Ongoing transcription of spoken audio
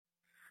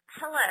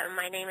Hello,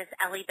 my name is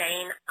Ellie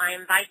Bain. I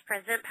am Vice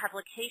President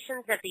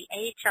Publications of the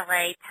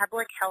AHLA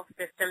Public Health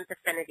Systems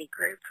Affinity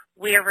Group.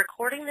 We are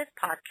recording this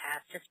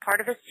podcast as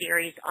part of a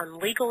series on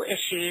legal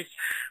issues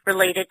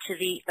related to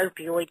the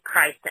opioid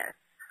crisis.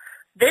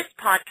 This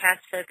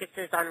podcast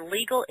focuses on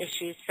legal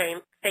issues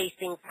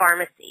facing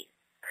pharmacies.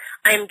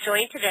 I am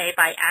joined today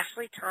by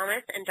Ashley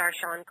Thomas and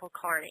Darshan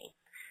Kulkarni.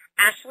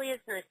 Ashley is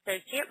an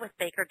associate with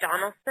Baker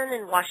Donaldson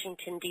in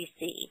Washington,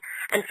 D.C.,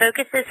 and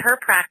focuses her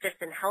practice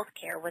in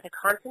healthcare with a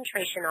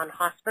concentration on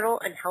hospital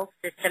and health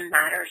system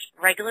matters,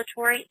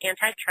 regulatory,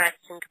 antitrust,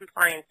 and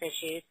compliance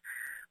issues,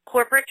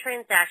 corporate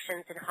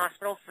transactions, and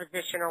hospital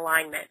physician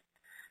alignment.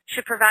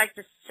 She provides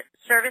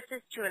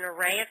services to an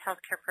array of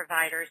healthcare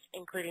providers,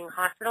 including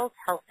hospitals,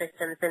 health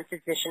systems, and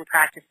physician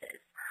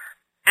practices.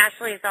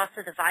 Ashley is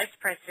also the Vice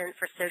President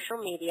for Social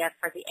Media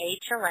for the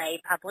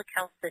AHLA Public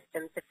Health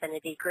Systems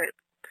Affinity Group.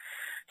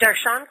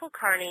 Darshan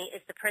Kulkarni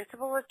is the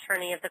principal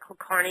attorney of the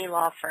Kulkarni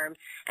Law Firm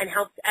and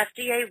helps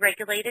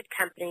FDA-regulated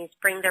companies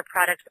bring their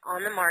products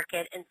on the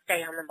market and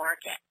stay on the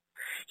market.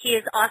 He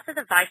is also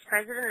the Vice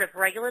President of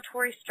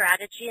Regulatory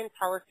Strategy and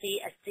Policy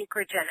at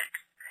Synchrogenix.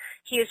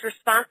 He is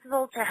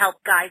responsible to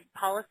help guide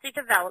policy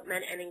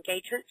development and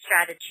engagement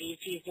strategies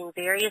using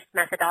various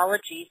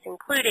methodologies,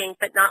 including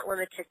but not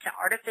limited to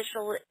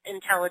artificial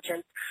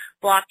intelligence,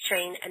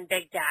 blockchain, and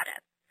big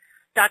data.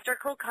 Dr.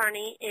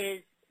 Kulkarni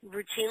is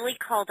routinely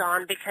called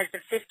on because of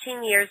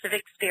 15 years of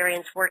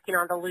experience working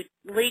on the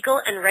legal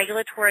and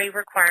regulatory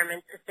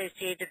requirements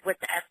associated with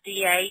the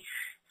FDA,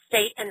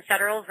 state and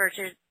federal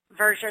versions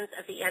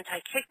of the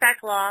Anti-Kickback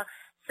Law,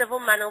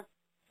 Civil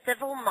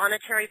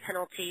Monetary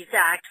Penalties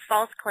Act,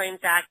 False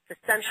Claims Act, the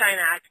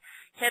Sunshine Act,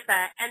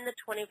 HIPAA, and the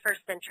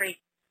 21st Century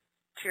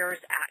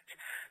Cures Act.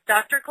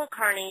 Dr.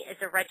 Kulkarni is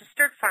a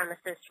registered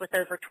pharmacist with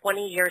over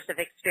 20 years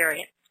of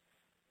experience.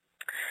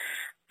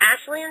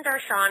 Ashley and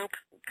Darshan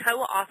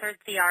co-authored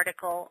the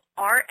article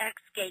RX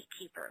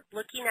Gatekeeper,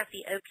 Looking at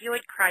the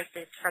Opioid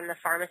Crisis from the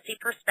Pharmacy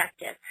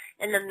Perspective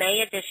in the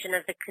May edition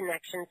of the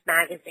Connections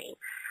magazine.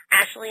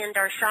 Ashley and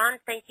Darshan,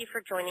 thank you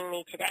for joining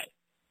me today.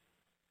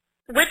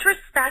 With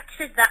respect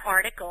to the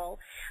article,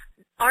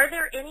 are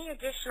there any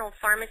additional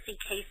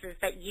pharmacy cases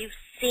that you've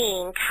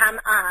seen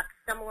come up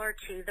similar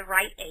to the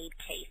Rite Aid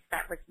case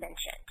that was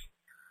mentioned?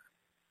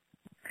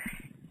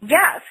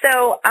 Yeah,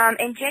 so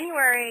in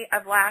January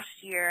of last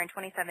year, in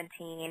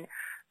 2017,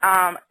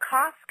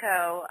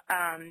 Costco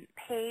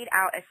paid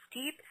out a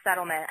steep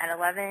settlement at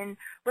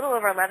little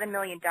over $11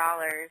 million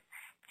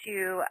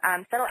to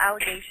settle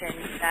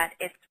allegations that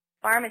its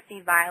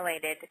pharmacy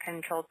violated the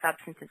Controlled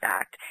Substances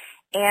Act.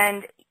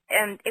 And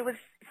it was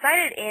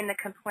cited in the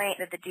complaint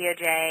that the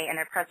DOJ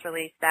in a press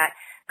release that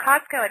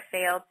Costco had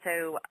failed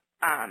to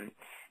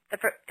the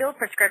filled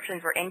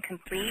prescriptions were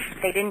incomplete.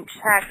 They didn't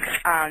check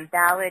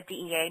valid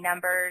DEA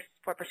numbers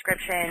for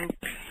prescriptions,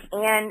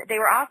 and they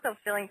were also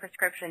filling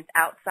prescriptions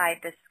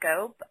outside the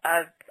scope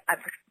of a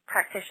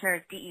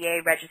practitioner's DEA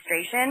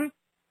registration.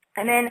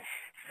 And then,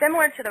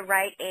 similar to the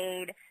Rite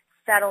Aid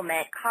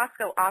settlement,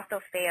 Costco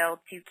also failed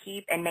to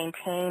keep and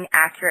maintain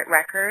accurate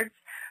records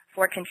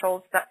for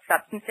controlled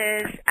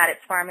substances at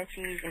its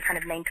pharmacies and kind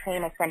of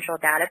maintain a central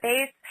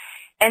database.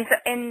 And so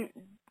in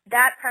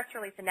that press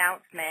release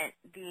announcement,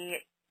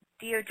 the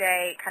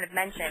DOJ kind of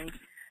mentioned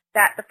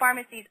that the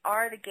pharmacies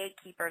are the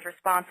gatekeepers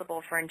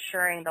responsible for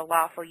ensuring the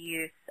lawful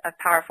use of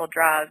powerful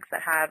drugs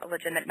that have a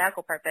legitimate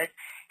medical purpose,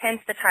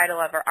 hence the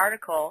title of our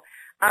article.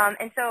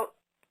 And so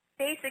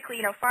basically,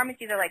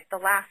 pharmacies are like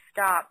the last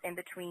stop in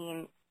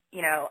between,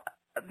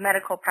 a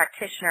medical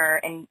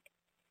practitioner and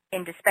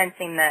in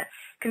dispensing the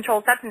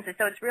controlled substances.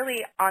 So it's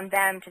really on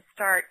them to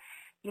start,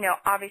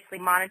 obviously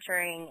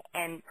monitoring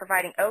and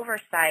providing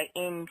oversight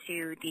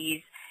into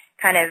these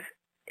kind of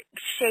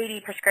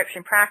shady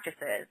prescription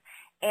practices.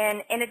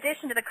 And in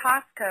addition to the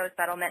Costco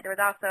settlement, there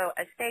was also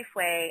a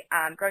Safeway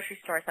grocery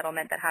store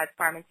settlement that has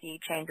pharmacy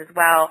chains as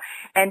well.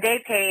 And they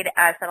paid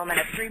a settlement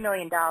of $3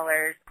 million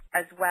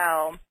as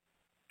well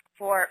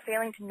for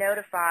failing to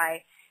notify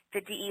the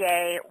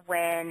DEA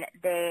when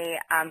they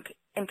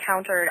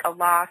encountered a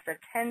loss of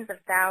tens of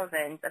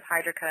thousands of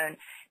hydrocodone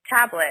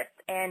tablets.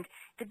 And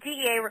the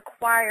DEA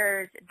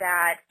requires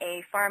that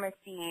a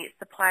pharmacy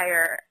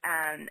supplier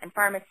and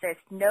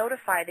pharmacist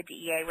notify the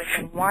DEA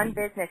within 1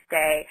 business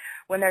day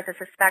when there's a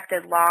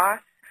suspected loss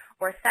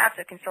or theft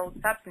of controlled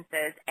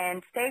substances.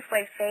 And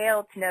Safeway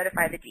failed to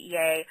notify the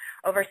DEA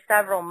over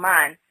several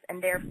months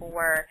and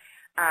therefore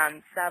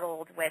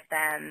settled with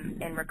them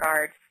in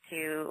regards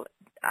to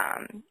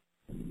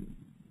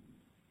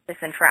this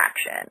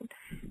infraction.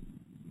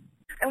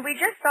 And we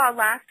just saw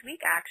last week,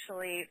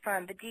 actually,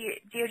 from the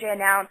DOJ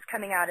announced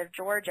coming out of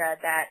Georgia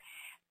that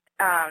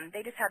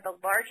they just had the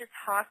largest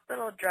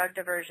hospital drug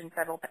diversion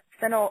civil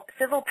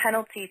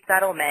penalty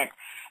settlement.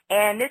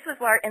 And this was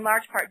in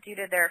large part due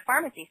to their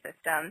pharmacy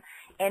system.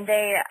 And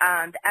the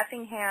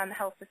Effingham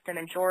Health System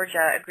in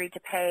Georgia agreed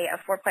to pay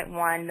a $4.1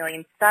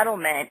 million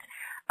settlement,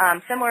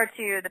 similar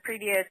to the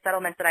previous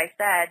settlements that I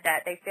said,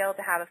 that they failed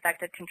to have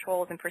effective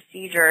controls and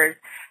procedures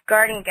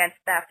guarding against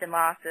theft and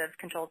loss of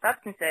controlled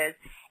substances.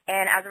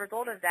 And as a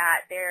result of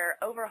that, they're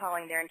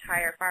overhauling their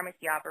entire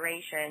pharmacy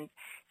operations.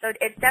 So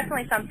it's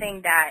definitely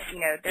something that,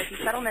 there's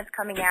these settlements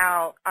coming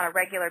out on a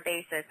regular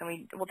basis, and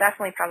we will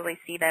definitely probably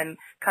see them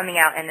coming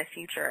out in the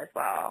future as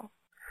well.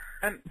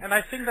 And I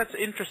think that's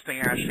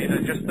interesting, actually,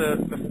 that just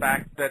the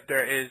fact that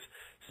there is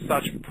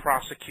such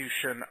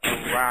prosecution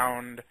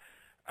around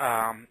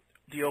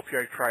the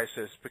opioid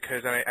crisis,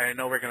 because I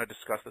know we're going to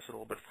discuss this a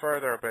little bit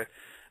further, but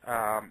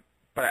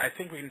I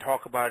think we can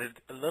talk about it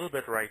a little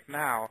bit right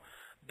now.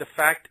 The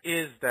fact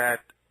is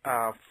that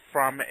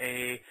from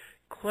a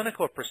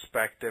clinical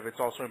perspective, it's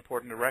also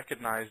important to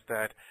recognize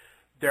that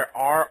there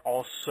are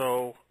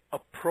also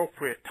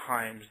appropriate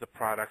times the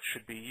product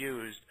should be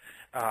used.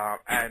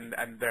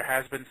 And there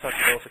has been such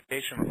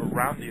vilification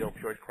around the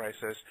opioid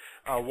crisis.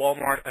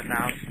 Walmart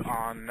announced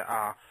on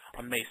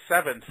May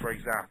 7th, for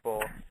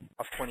example,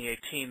 of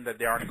 2018, that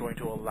they aren't going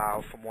to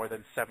allow for more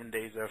than 7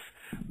 days of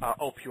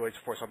opioids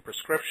for some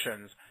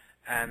prescriptions,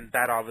 and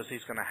that obviously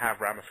is going to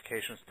have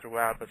ramifications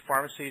throughout. But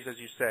pharmacies, as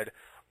you said,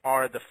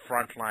 are the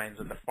front lines,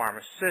 and the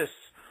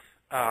pharmacists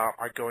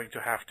are going to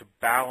have to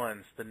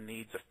balance the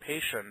needs of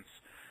patients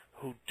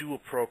who do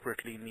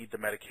appropriately need the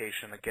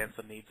medication against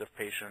the needs of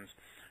patients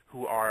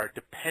who are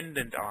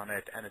dependent on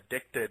it and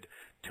addicted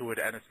to it,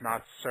 and it's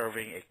not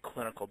serving a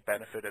clinical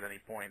benefit at any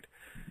point.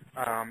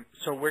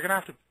 So we're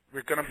going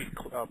to be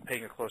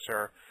paying a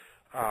closer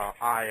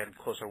eye and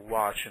closer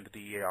watch, and the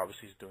DEA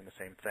obviously is doing the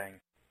same thing.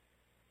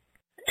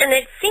 And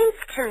it seems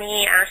to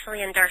me,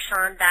 Ashley and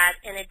Darshan, that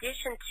in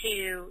addition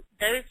to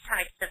those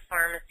types of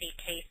pharmacy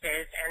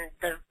cases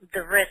and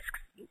the risks,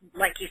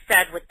 like you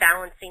said, with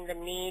balancing the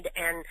need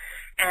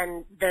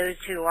and those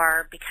who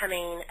are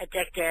becoming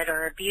addicted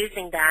or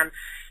abusing them,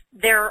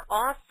 there are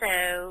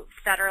also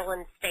federal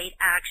and state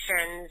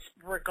actions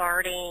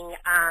regarding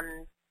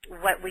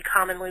what we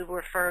commonly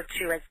refer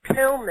to as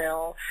pill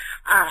mill.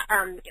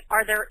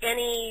 Are there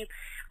any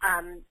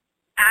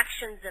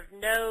actions of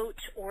note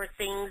or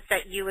things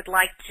that you would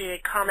like to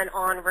comment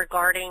on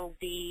regarding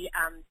the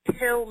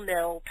pill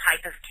mill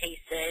type of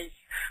cases,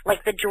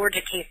 like the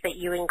Georgia case that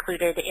you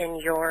included in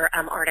your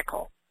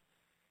article?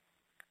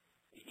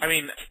 I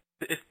mean,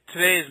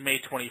 today is May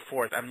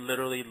 24th. I'm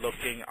literally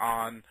looking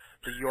on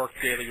the York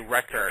Daily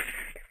Record,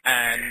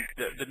 and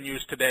the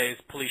news today is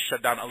police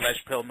shut down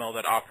alleged pill mill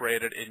that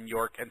operated in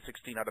York and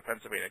 16 other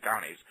Pennsylvania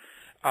counties.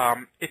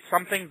 It's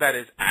something that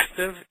is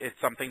active. It's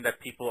something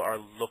that people are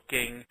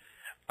looking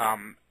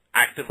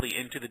actively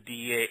into. The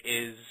DEA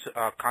is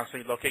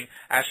constantly looking.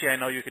 Actually, I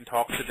know you can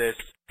talk to this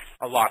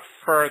a lot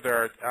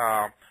further,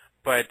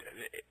 but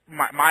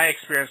my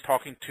experience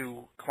talking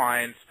to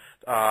clients,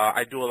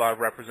 I do a lot of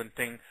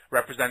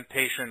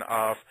representation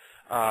of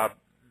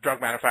drug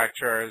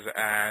manufacturers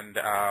and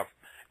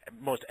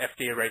most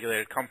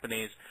FDA-regulated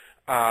companies.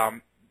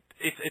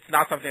 It's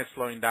not something that's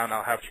slowing down.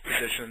 I'll have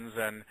physicians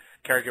and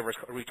caregivers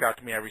reach out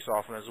to me every so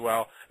often as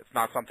well. It's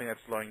not something that's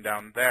slowing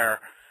down there.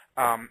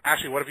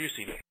 Ashley, what have you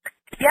seen?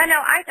 Yeah,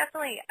 no, I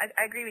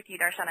agree with you,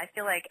 Darshan. I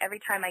feel like every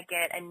time I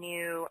get a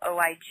new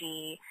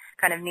OIG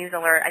kind of news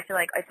alert, I feel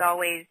like it's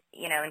always,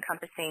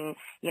 encompassing,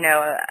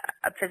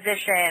 a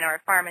physician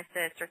or a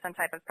pharmacist or some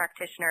type of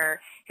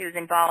practitioner who's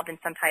involved in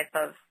some type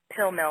of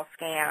pill mill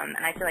scam.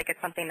 And I feel like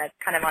it's something that's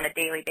kind of on a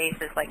daily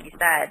basis, like you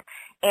said.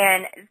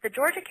 And the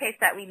Georgia case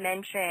that we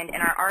mentioned in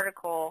our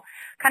article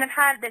kind of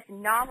had this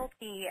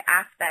novelty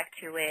aspect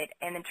to it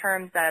in the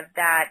terms of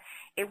that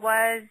it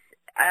was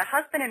a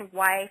husband and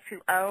wife who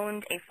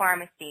owned a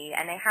pharmacy,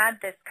 and they had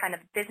this kind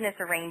of business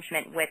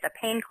arrangement with a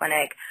pain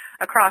clinic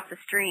across the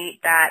street,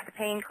 that the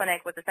pain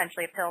clinic was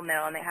essentially a pill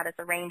mill, and they had this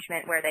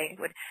arrangement where they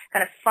would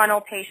kind of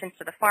funnel patients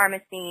to the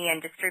pharmacy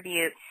and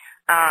distribute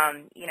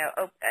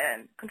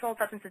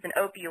controlled substances and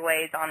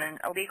opioids on an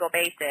illegal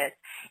basis.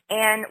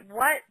 And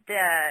what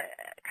the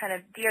kind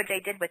of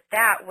DOJ did with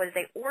that was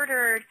they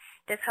ordered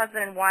this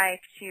husband and wife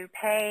to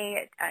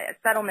pay a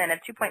settlement of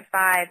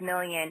 $2.5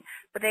 million,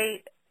 but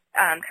they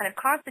kind of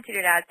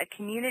constituted as a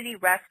community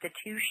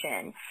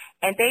restitution.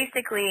 And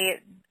basically,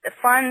 the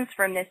funds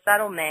from this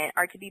settlement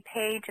are to be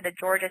paid to the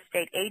Georgia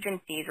state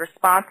agencies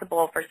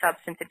responsible for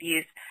substance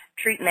abuse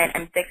treatment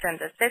and victims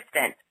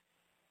assistance.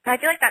 And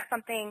I feel like that's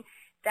something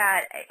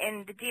that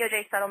in the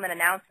DOJ settlement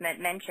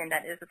announcement mentioned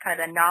that is kind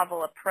of a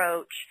novel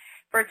approach,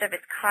 first of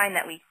its kind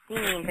that we've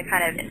seen to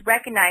kind of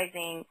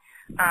recognizing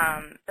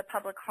the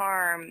public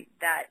harm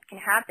that can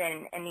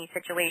happen in these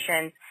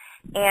situations.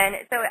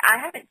 And so I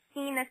haven't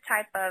seen this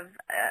type of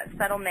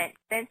settlement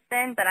since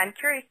then, but I'm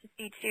curious to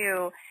see,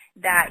 too,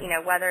 that,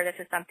 whether this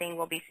is something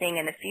we'll be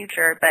seeing in the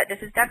future. But this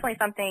is definitely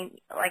something,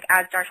 like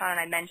as Darshan and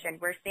I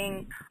mentioned, we're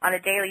seeing on a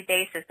daily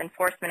basis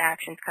enforcement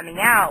actions coming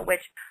out,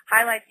 which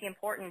highlights the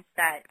importance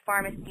that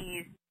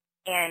pharmacies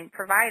and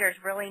providers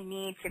really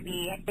need to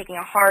be taking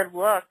a hard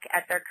look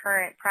at their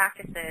current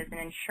practices and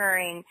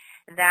ensuring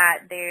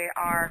that they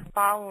are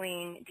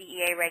following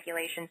DEA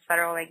regulations,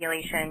 federal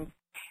regulations,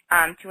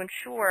 to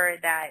ensure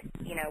that,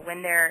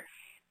 when they're,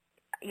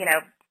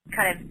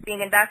 kind of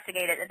being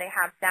investigated, that they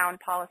have sound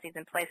policies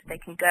in place that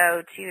they can go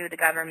to the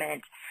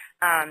government.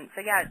 So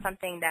yeah, it's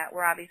something that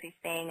we're obviously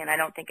seeing, and I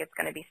don't think it's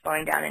going to be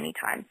slowing down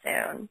anytime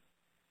soon.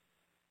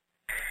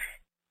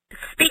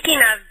 Speaking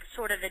of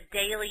sort of the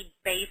daily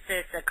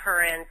basis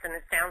occurrence, and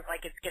it sounds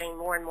like it's getting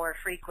more and more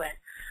frequent,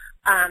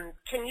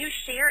 can you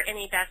share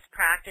any best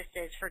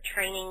practices for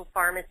training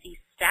pharmacy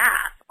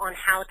staff on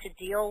how to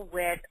deal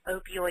with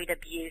opioid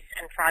abuse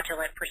and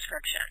fraudulent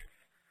prescriptions?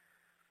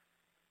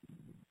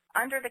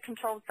 Under the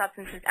Controlled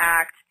Substances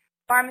Act,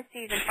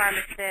 pharmacies and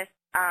pharmacists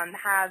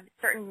have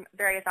certain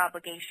various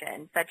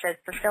obligations, such as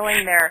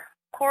fulfilling their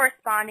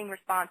corresponding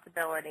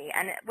responsibility.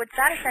 And what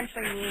that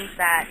essentially means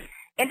that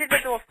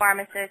individual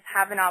pharmacists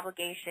have an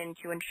obligation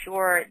to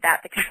ensure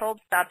that the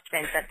controlled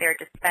substance that they're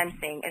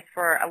dispensing is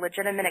for a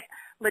legitimate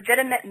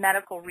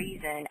medical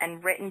reason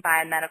and written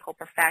by a medical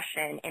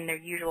profession in their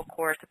usual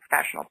course of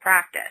professional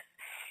practice.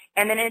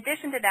 And then in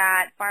addition to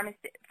that,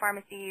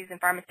 pharmacies and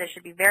pharmacists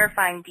should be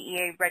verifying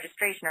DEA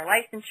registration or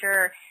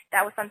licensure.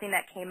 That was something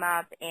that came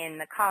up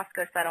in the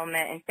Costco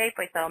settlement and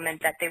Safeway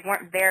settlement, that they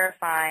weren't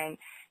verifying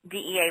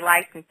DEA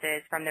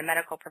licenses from the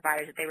medical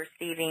providers that they were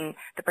receiving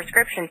the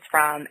prescriptions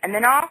from. And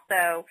then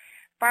also,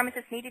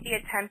 pharmacists need to be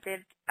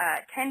attentive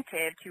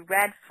to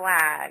red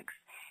flags.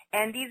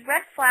 And these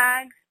red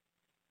flags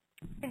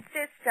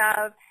consist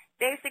of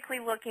basically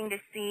looking to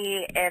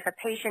see if a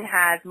patient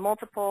has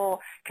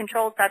multiple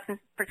controlled substance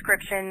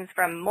prescriptions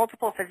from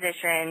multiple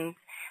physicians,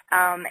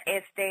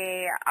 if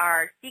they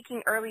are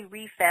seeking early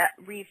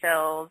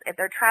refills, if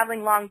they're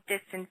traveling long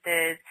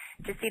distances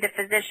to see the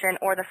physician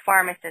or the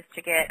pharmacist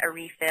to get a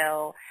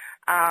refill,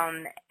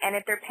 and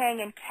if they're paying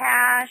in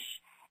cash,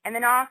 and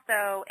then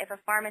also if a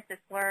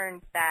pharmacist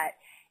learns that,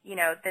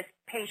 this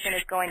patient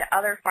is going to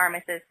other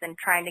pharmacists and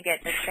trying to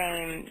get the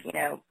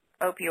same,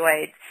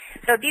 opioids.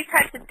 So these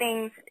types of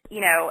things,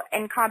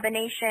 in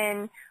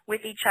combination with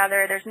each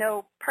other, there's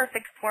no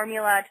perfect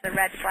formula to the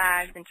red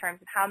flags in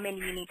terms of how many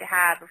you need to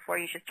have before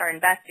you should start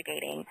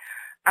investigating.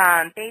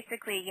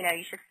 Basically, you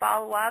should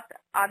follow up.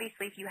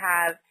 Obviously, if you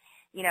have,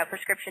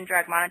 prescription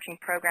drug monitoring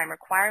program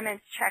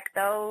requirements, check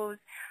those.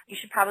 You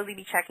should probably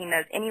be checking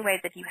those anyways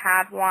if you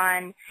have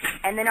one.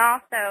 And then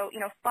also,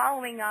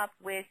 following up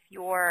with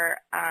your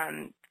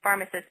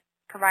pharmacist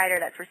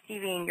provider that's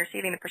receiving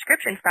the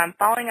prescription from,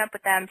 following up with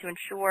them to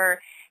ensure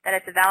that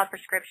it's a valid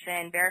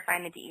prescription,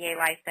 verifying the DEA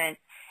license,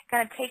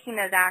 kind of taking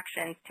those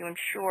actions to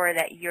ensure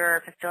that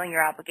you're fulfilling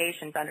your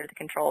obligations under the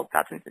Controlled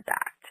Substances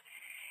Act.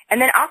 And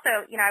then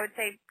also, I would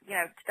say,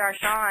 to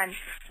Darshan,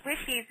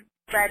 with these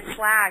red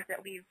flags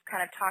that we've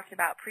kind of talked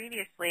about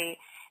previously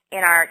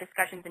in our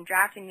discussions in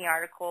drafting the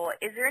article,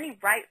 is there any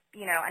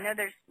I know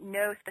there's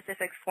no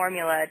specific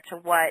formula to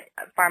what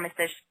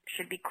pharmacists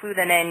should be clued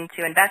them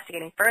into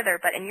investigating further,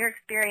 but in your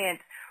experience,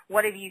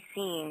 what have you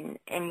seen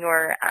in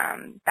your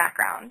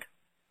background?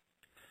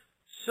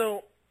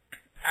 So,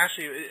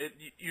 actually,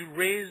 you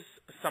raise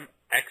some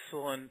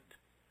excellent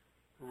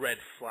red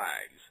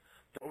flags.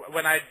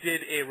 When I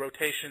did a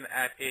rotation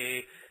at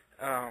a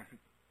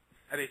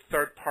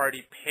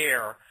third-party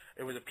pair,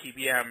 it was a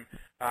PBM,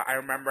 I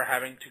remember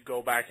having to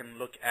go back and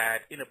look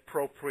at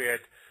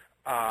inappropriate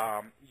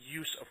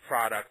use of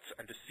products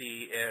and to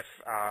see if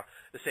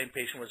the same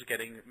patient was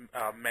getting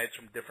meds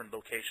from different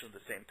locations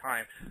at the same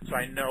time. So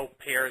I know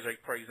pairs,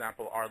 like, for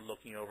example, are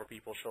looking over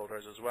people's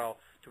shoulders as well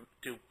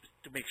to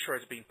make sure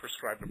it's being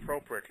prescribed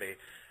appropriately.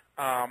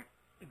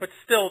 But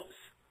still,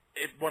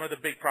 one of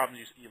the big problems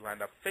you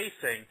end up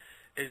facing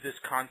is this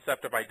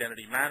concept of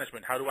identity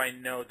management. How do I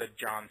know that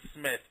John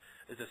Smith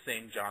is the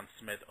same John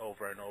Smith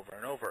over and over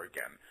and over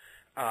again,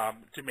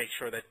 to make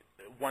sure that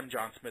one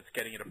John Smith's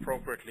getting it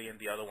appropriately and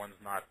the other one's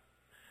not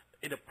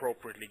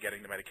inappropriately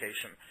getting the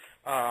medication.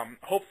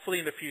 Hopefully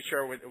in the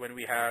future, when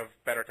we have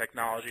better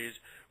technologies,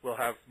 we'll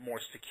have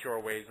more secure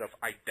ways of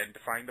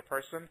identifying the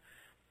person.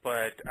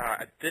 But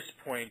at this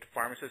point,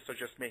 pharmacists are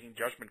just making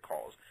judgment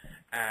calls.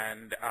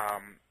 And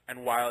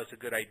while it's a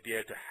good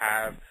idea to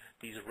have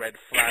these red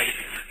flags,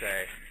 you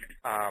say,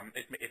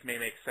 it may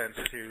make sense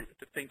to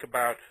think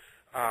about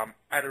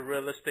at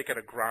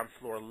a ground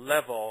floor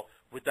level,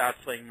 without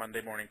playing Monday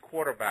morning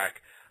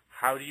quarterback,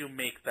 how do you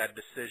make that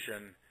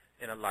decision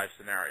in a live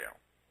scenario?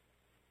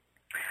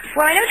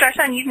 Well, I know,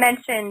 Darshan, you've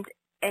mentioned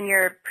in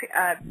your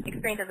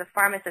experience as a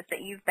pharmacist that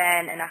you've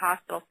been in a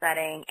hospital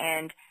setting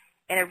and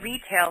in a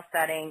retail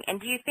setting. And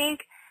do you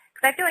think,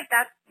 because I feel like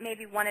that's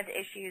maybe one of the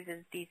issues,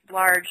 is these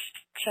large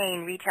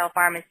chain retail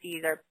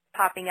pharmacies are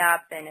popping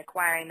up and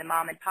acquiring the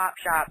mom and pop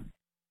shops.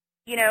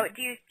 Do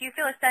you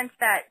feel a sense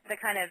that the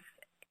kind of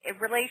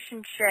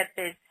relationship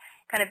is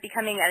kind of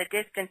becoming at a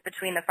distance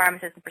between the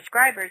pharmacist and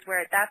prescribers,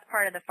 where that's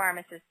part of the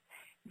pharmacist's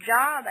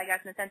job, I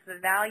guess, in the sense of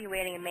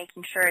evaluating and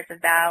making sure it's a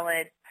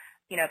valid,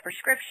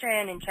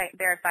 prescription and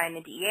verifying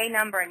the DEA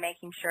number and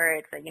making sure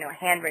it's a,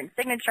 handwritten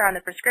signature on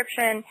the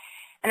prescription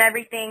and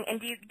everything. And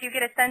do you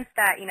get a sense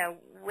that,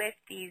 with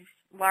these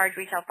large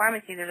retail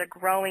pharmacies, there's a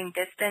growing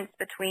distance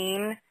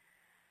between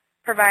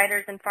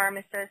providers and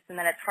pharmacists, and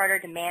that it's harder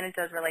to manage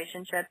those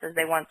relationships as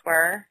they once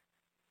were?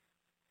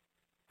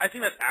 I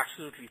think that's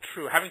absolutely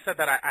true. Having said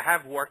that, I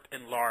have worked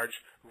in large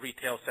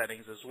retail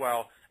settings as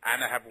well,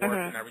 and I have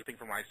worked in everything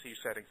from ICU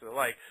settings to the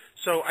like.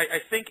 So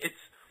I think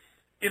it's,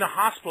 in a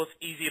hospital, it's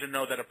easy to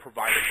know that a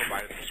provider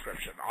provided a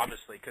prescription,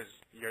 obviously, because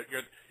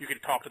you can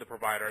talk to the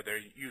provider.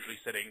 They're usually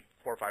sitting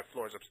 4 or 5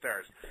 floors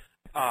upstairs.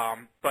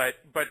 But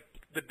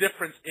the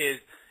difference is,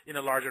 in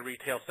a larger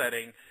retail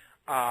setting,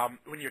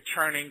 when you're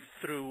churning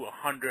through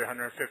 100,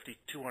 150,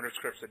 200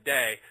 scripts a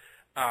day,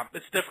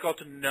 it's difficult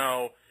to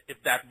know if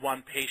that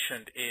one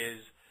patient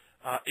is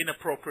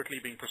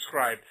inappropriately being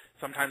prescribed.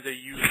 Sometimes they're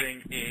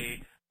using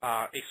a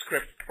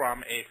script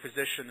from a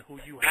physician who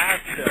you have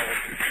filled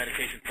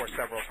medication for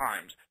several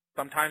times.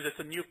 Sometimes it's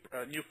a new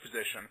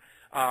physician.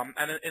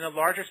 And in a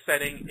larger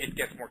setting, it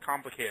gets more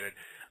complicated.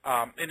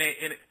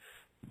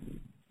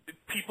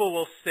 People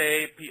will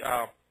say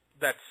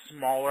that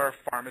smaller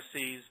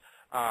pharmacies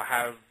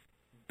have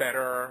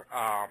better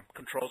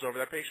controls over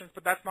their patients,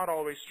 but that's not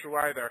always true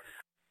either.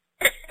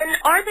 And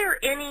are there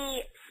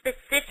any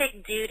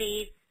specific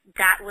duties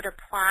that would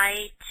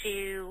apply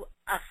to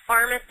a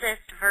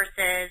pharmacist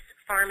versus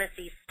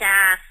pharmacy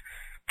staff,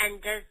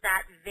 and does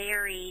that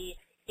vary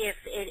if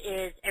it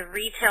is a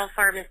retail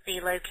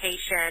pharmacy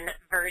location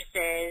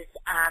versus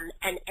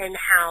an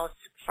in-house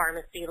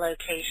pharmacy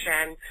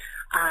location?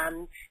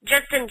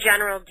 Just in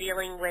general,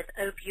 dealing with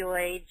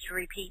opioids,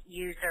 repeat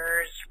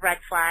users, red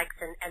flags,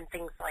 and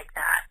things like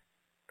that.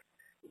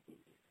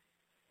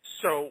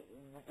 So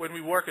when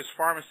we work as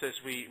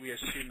pharmacists, we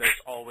assume that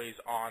it's always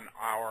on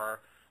our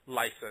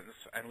license,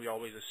 and we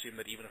always assume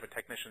that even if a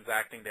technician's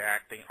acting, they're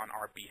acting on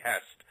our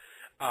behest.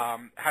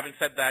 Having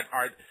said that,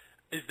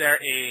 is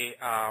there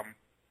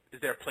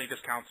a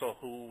plaintiff's counsel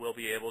who will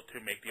be able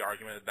to make the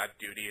argument that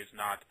duty is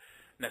not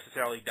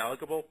necessarily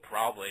delegable?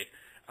 Probably.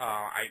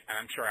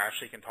 I'm sure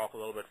Ashley can talk a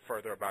little bit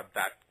further about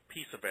that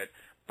piece of it.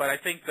 But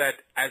I think that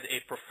as a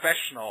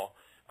professional,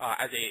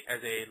 as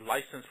a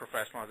licensed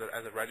professional,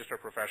 as a registered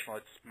professional,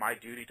 it's my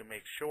duty to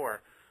make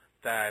sure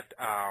that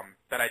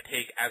I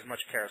take as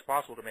much care as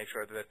possible to make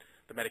sure that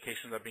the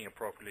medications are being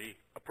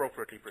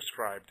appropriately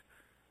prescribed.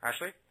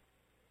 Ashley?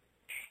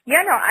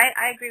 Yeah, no,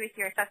 I agree with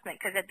your assessment,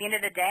 because at the end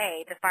of the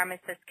day, the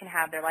pharmacist can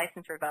have their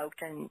license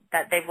revoked and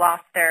that they've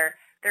lost their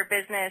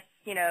business,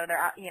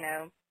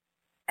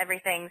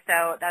 everything.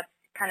 So that's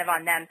kind of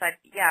on them. So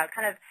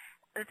kind of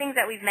the things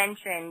that we've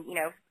mentioned,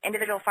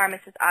 individual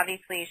pharmacists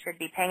obviously should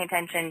be paying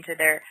attention to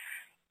their,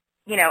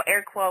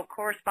 air quote,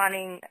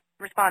 corresponding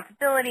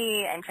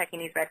responsibility and checking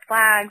these red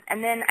flags.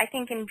 And then I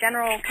think in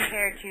general,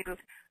 compared to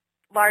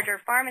larger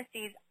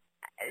pharmacies,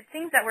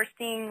 things that we're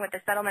seeing with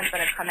the settlements that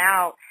have come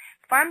out,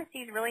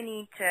 pharmacies really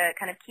need to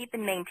kind of keep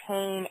and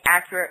maintain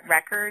accurate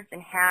records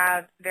and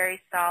have very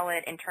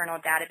solid internal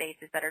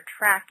databases that are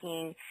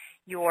tracking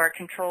your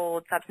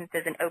controlled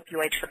substances and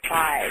opioid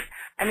supplies.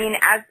 I mean,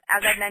 as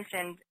I've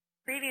mentioned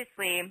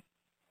previously,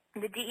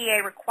 the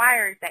DEA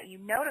requires that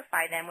you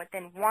notify them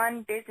within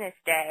 1 business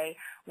day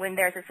when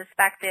there's a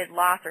suspected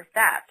loss or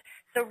theft.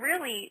 So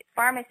really,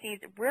 pharmacies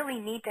really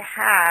need to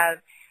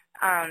have,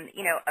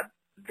 a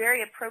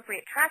very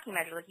appropriate tracking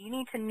measure. Like, you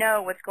need to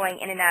know what's going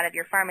in and out of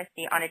your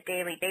pharmacy on a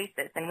daily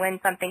basis. And when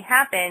something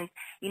happens,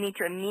 you need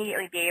to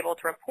immediately be able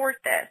to report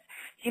this.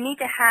 So you need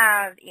to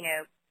have,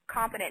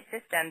 competent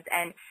systems.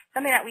 And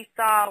something that we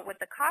saw with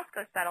the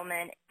Costco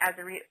settlement as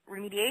a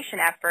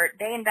remediation effort,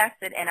 they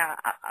invested in a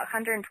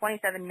 $127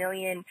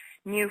 million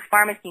new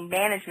pharmacy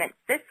management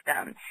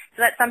system.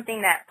 So that's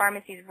something that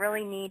pharmacies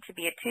really need to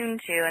be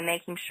attuned to, and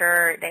making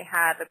sure they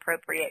have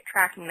appropriate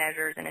tracking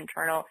measures and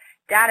internal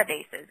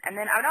databases. And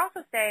then I would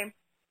also say,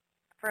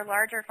 for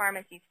larger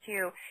pharmacies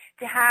too,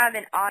 to have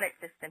an audit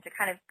system to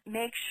kind of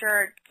make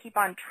sure, keep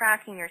on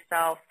tracking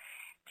yourself,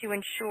 to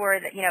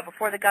ensure that,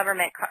 before the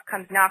government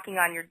comes knocking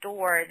on your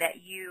door, that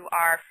you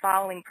are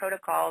following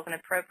protocols and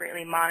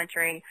appropriately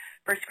monitoring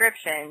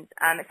prescriptions.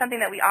 It's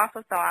something that we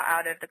also saw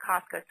out of the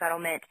Costco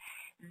settlement.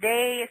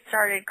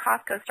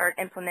 Costco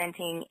started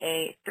implementing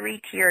a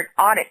 3-tiered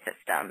audit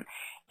system.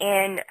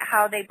 And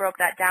how they broke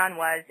that down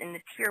was, in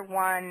the tier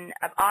 1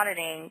 of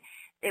auditing,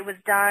 it was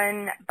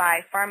done by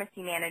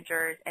pharmacy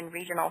managers and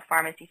regional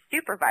pharmacy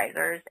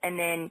supervisors. And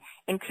then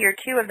in tier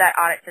 2 of that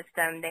audit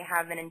system, they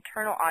have an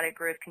internal audit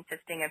group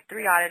consisting of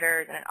 3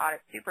 auditors and an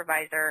audit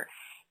supervisor.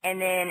 And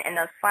then in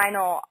the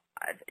final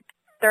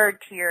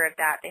 3rd tier of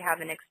that, they have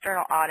an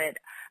external audit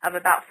of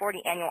about 40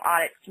 annual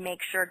audits to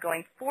make sure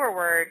going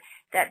forward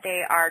that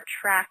they are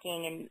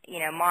tracking and,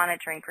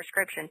 monitoring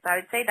prescriptions. So I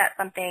would say that's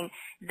something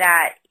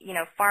that,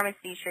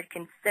 pharmacies should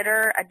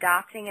consider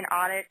adopting an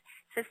audit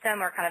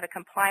system or kind of a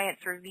compliance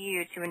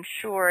review to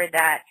ensure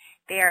that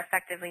they are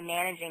effectively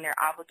managing their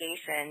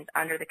obligations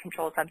under the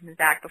Controlled Substances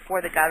Act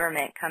before the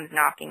government comes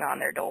knocking on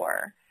their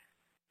door.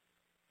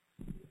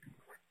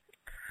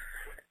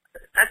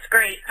 That's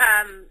great.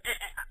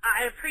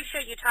 I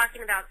appreciate you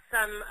talking about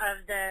some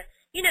of the,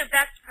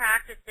 best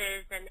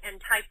practices and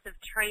types of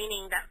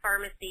training that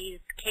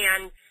pharmacies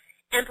can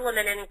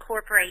implement and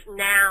incorporate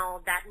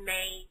now that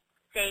may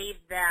save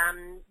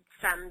them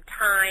some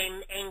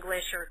time,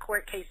 anguish, or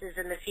court cases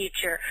in the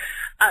future.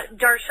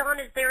 Darshan,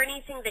 is there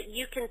anything that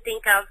you can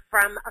think of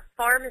from a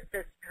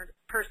pharmacist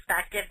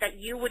perspective that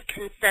you would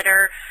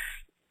consider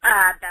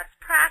best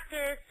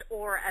practice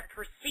or a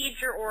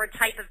procedure or a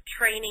type of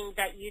training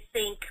that you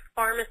think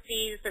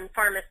pharmacies and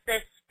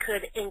pharmacists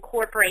could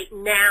incorporate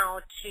now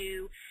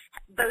to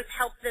both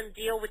help them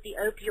deal with the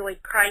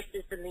opioid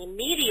crisis in the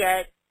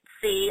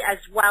immediacy as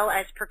well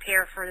as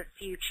prepare for the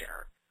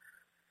future?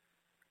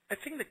 I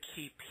think the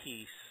key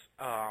piece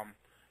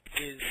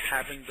is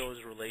having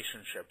those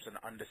relationships and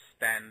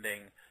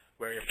understanding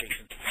where your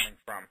patient's coming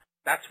from.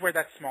 That's where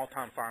that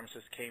small-town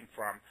pharmacist came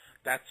from.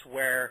 That's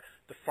where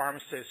the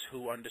pharmacist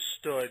who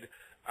understood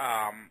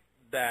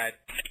that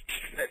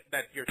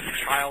your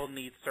child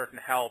needs certain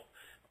help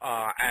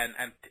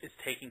and is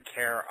taking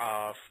care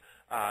of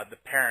the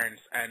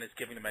parents and is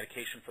giving the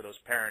medication for those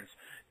parents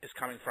is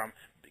coming from.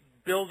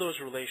 Build those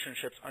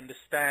relationships.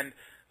 Understand,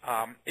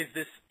 is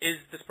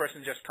this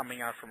person just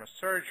coming out from a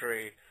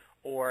surgery,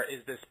 or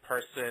is this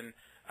person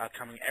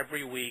coming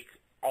every week,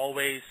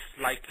 always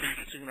slightly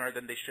sooner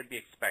than they should be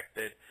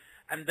expected?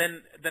 And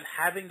then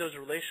having those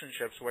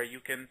relationships where you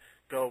can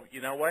go,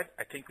 you know what,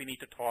 I think we need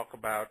to talk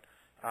about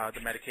the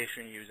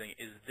medication you're using.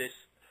 Is this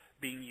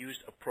being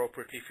used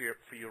appropriately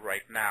for you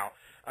right now?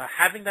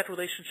 Having that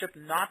relationship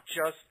not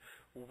just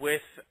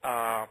with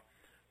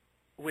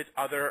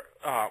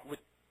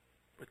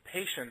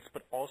patients,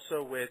 but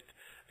also with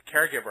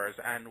caregivers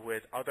and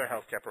with other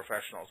healthcare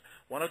professionals.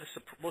 One of the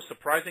most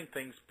surprising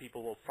things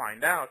people will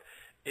find out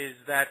is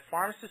that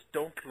pharmacists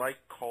don't like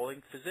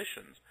calling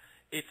physicians.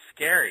 It's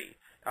scary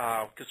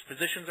because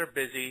physicians are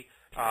busy.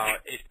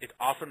 It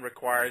often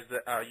requires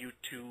you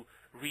to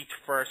reach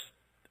first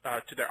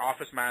to their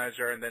office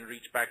manager and then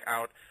reach back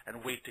out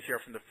and wait to hear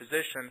from the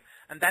physician,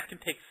 and that can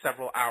take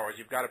several hours.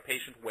 You've got a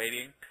patient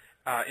waiting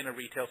in a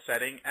retail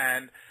setting,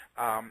 and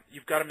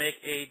you've got to make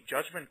a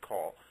judgment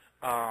call.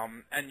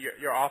 And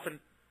you're often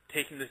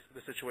taking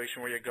the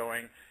situation where you're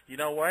going, you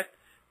know what,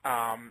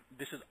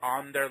 this is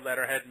on their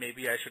letterhead,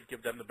 maybe I should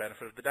give them the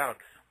benefit of the doubt.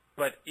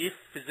 But if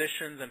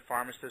physicians and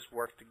pharmacists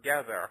work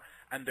together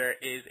and there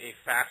is a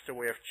faster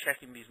way of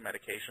checking these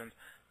medications,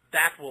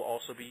 that will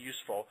also be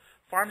useful.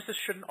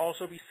 Pharmacists shouldn't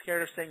also be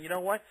scared of saying, you know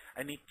what,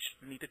 I need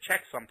to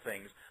check some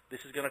things.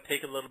 This is going to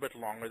take a little bit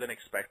longer than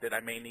expected.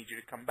 I may need you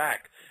to come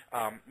back.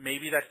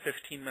 Maybe that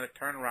 15-minute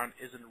turnaround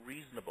isn't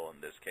reasonable in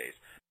this case.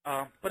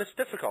 But it's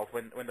difficult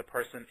when the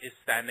person is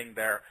standing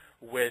there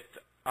with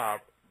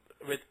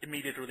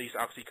immediate release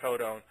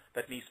oxycodone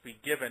that needs to be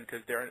given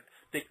because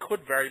they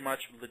could very much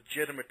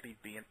legitimately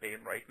be in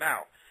pain right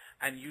now.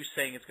 And you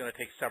saying it's going to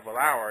take several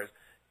hours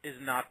is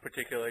not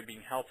particularly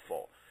being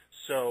helpful.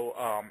 So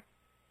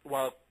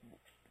while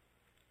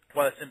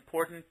it's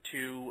important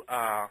to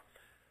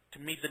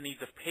meet the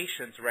needs of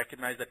patients,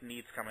 recognize that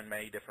needs come in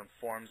many different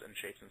forms and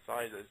shapes and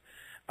sizes.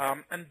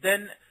 And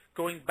then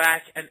going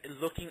back and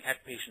looking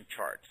at patient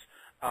charts.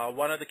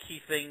 One of the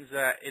key things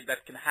that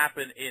can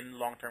happen in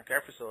long-term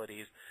care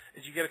facilities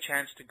is you get a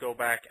chance to go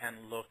back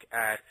and look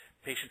at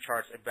patient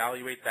charts,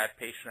 evaluate that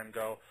patient and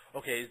go,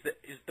 okay,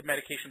 is the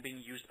medication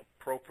being used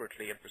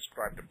appropriately and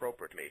prescribed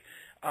appropriately?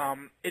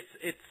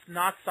 It's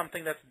not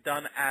something that's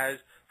done as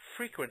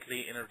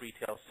frequently in a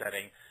retail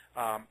setting.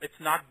 It's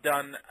not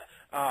done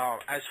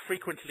as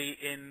frequently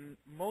in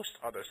most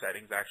other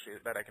settings, actually,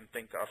 that I can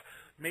think of.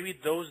 Maybe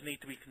those need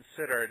to be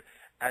considered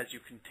as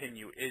you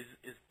continue. Is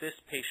this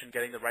patient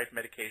getting the right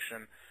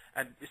medication?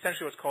 And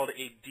essentially what's called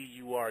a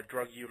DUR,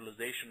 drug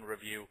utilization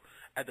review,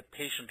 at the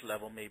patient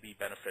level may be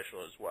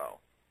beneficial as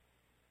well.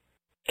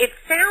 It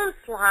sounds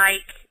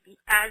like,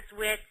 as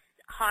with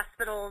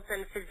hospitals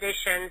and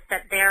physicians,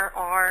 that there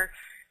are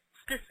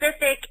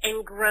specific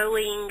and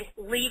growing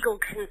legal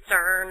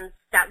concerns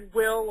that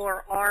will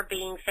or are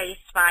being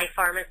faced by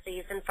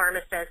pharmacies and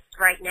pharmacists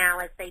right now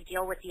as they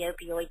deal with the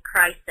opioid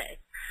crisis.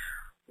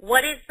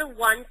 What is the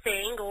one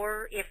thing,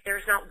 or if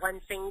there's not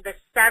one thing, the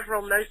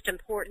several most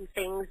important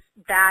things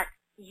that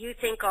you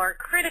think are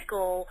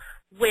critical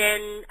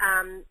when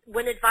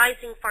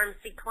advising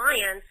pharmacy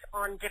clients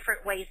on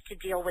different ways to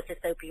deal with this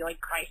opioid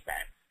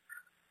crisis?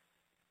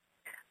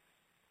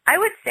 I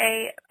would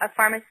say a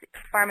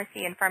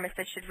pharmacy and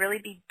pharmacist should really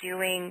be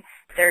doing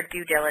their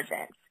due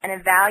diligence and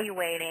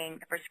evaluating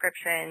the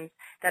prescriptions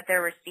that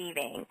they're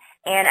receiving.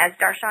 And as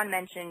Darshan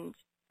mentioned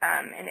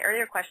in the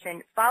earlier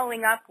question,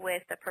 following up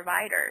with the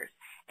providers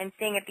and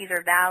seeing if these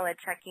are valid,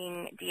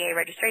 checking DA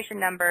registration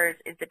numbers,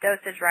 is the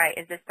dosage right,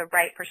 is this the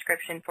right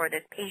prescription for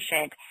this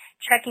patient,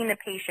 checking the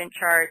patient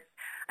charts.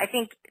 I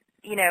think,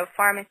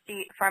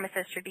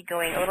 pharmacists should be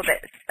going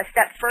a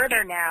step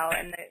further now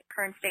in the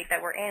current state that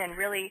we're in and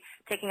really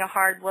taking a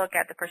hard look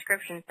at the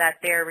prescriptions that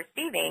they're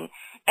receiving.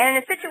 And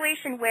in a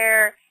situation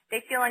where they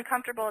feel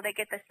uncomfortable, they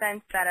get the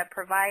sense that a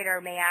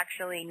provider may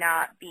actually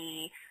not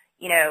be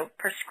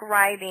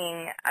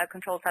prescribing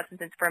controlled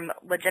substances for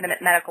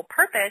legitimate medical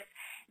purpose,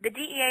 the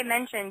DEA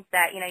mentions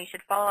that, you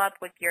should follow up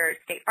with your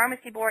state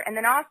pharmacy board and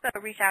then also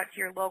reach out to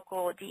your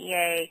local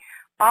DEA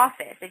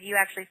office. If you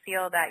actually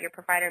feel that your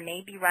provider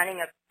may be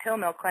running a pill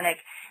mill clinic,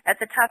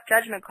 that's a tough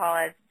judgment call,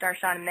 as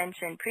Darshan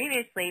mentioned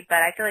previously, but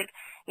I feel like,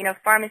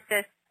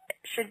 pharmacists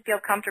should feel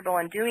comfortable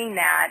in doing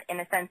that, in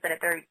the sense that if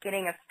they're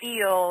getting a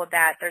feel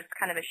that there's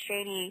kind of a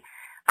shady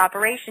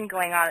operation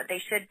going on, that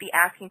they should be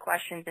asking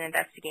questions and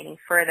investigating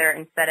further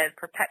instead of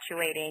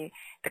perpetuating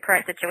the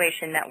current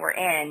situation that we're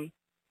in.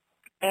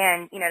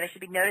 And, they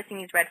should be noticing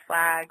these red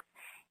flags.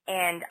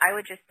 And I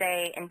would just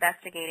say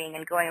investigating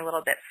and going a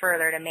little bit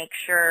further to make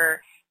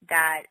sure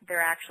that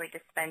they're actually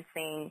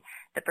dispensing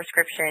the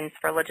prescriptions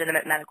for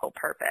legitimate medical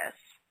purpose.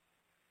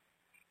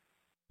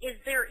 Is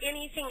there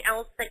anything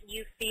else that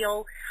you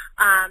feel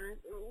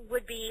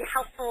would be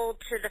helpful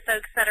to the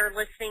folks that are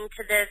listening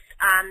to this?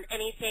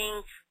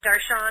 Anything,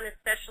 Darshan,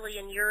 especially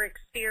in your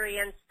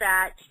experience,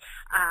 that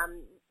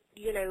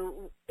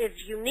is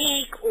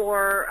unique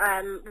or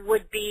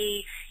would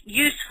be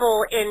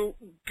useful in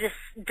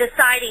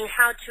deciding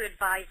how to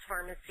advise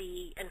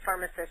pharmacy and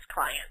pharmacist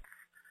clients?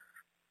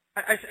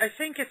 I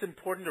think it's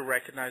important to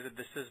recognize that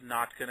this is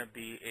not going to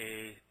be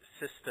a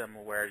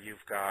system where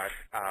you've got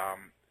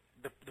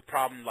the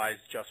problem lies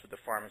just with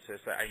the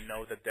pharmacist. I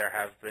know that there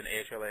have been,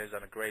 AHLA has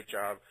done a great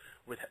job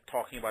with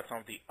talking about some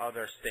of the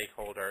other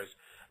stakeholders.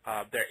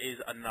 There is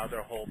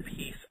another whole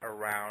piece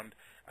around,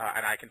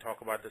 and I can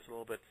talk about this a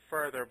little bit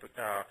further, but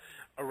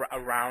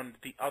around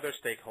the other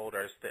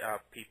stakeholders,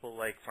 people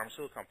like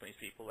pharmaceutical companies,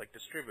 people like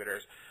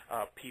distributors,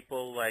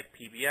 people like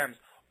PBMs,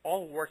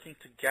 all working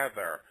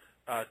together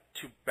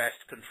to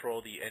best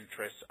control the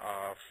interests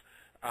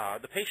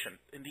of the patient.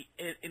 In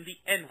the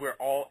end,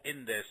 we're all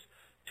in this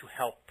to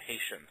help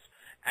patients,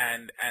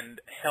 and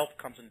help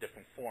comes in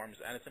different forms,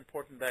 and it's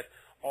important that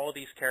all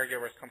these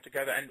caregivers come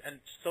together,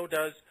 and so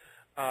does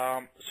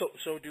the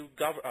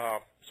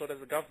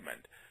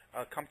government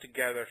come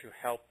together to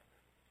help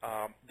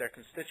their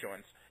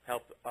constituents,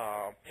 help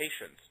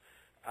patients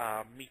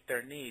meet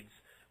their needs,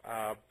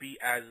 be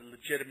as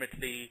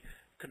legitimately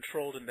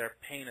controlled in their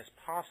pain as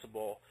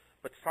possible.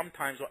 But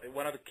sometimes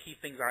one of the key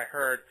things I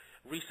heard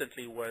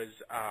recently was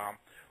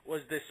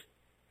this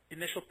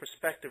initial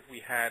perspective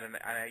we had, and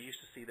I used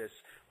to see this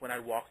when I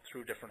walked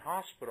through different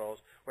hospitals,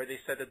 where they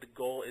said that the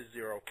goal is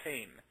zero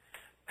pain.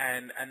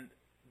 And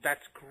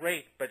that's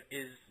great, but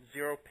is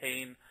zero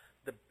pain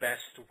the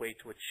best way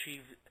to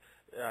achieve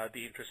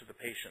the interest of the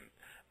patient?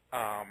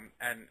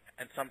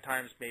 And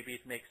sometimes maybe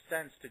it makes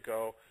sense to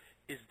go,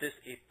 is this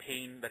a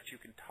pain that you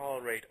can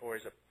tolerate or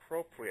is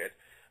appropriate?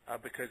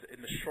 Because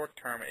in the short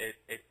term,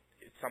 it's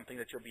something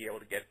that you'll be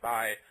able to get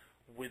by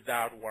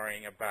without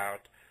worrying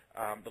about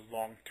the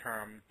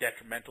long-term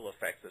detrimental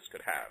effects this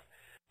could have.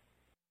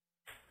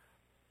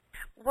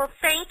 Well,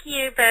 thank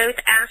you both,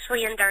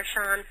 Ashley and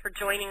Darshan, for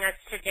joining us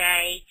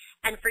today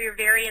and for your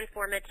very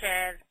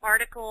informative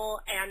article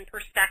and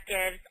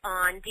perspectives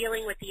on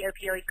dealing with the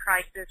opioid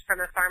crisis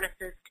from a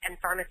pharmacist and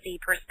pharmacy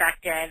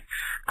perspective.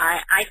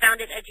 I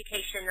found it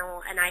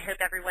educational, and I hope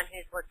everyone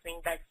who's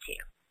listening does too.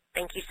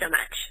 Thank you so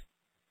much.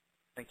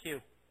 Thank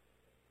you.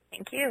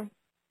 Thank you.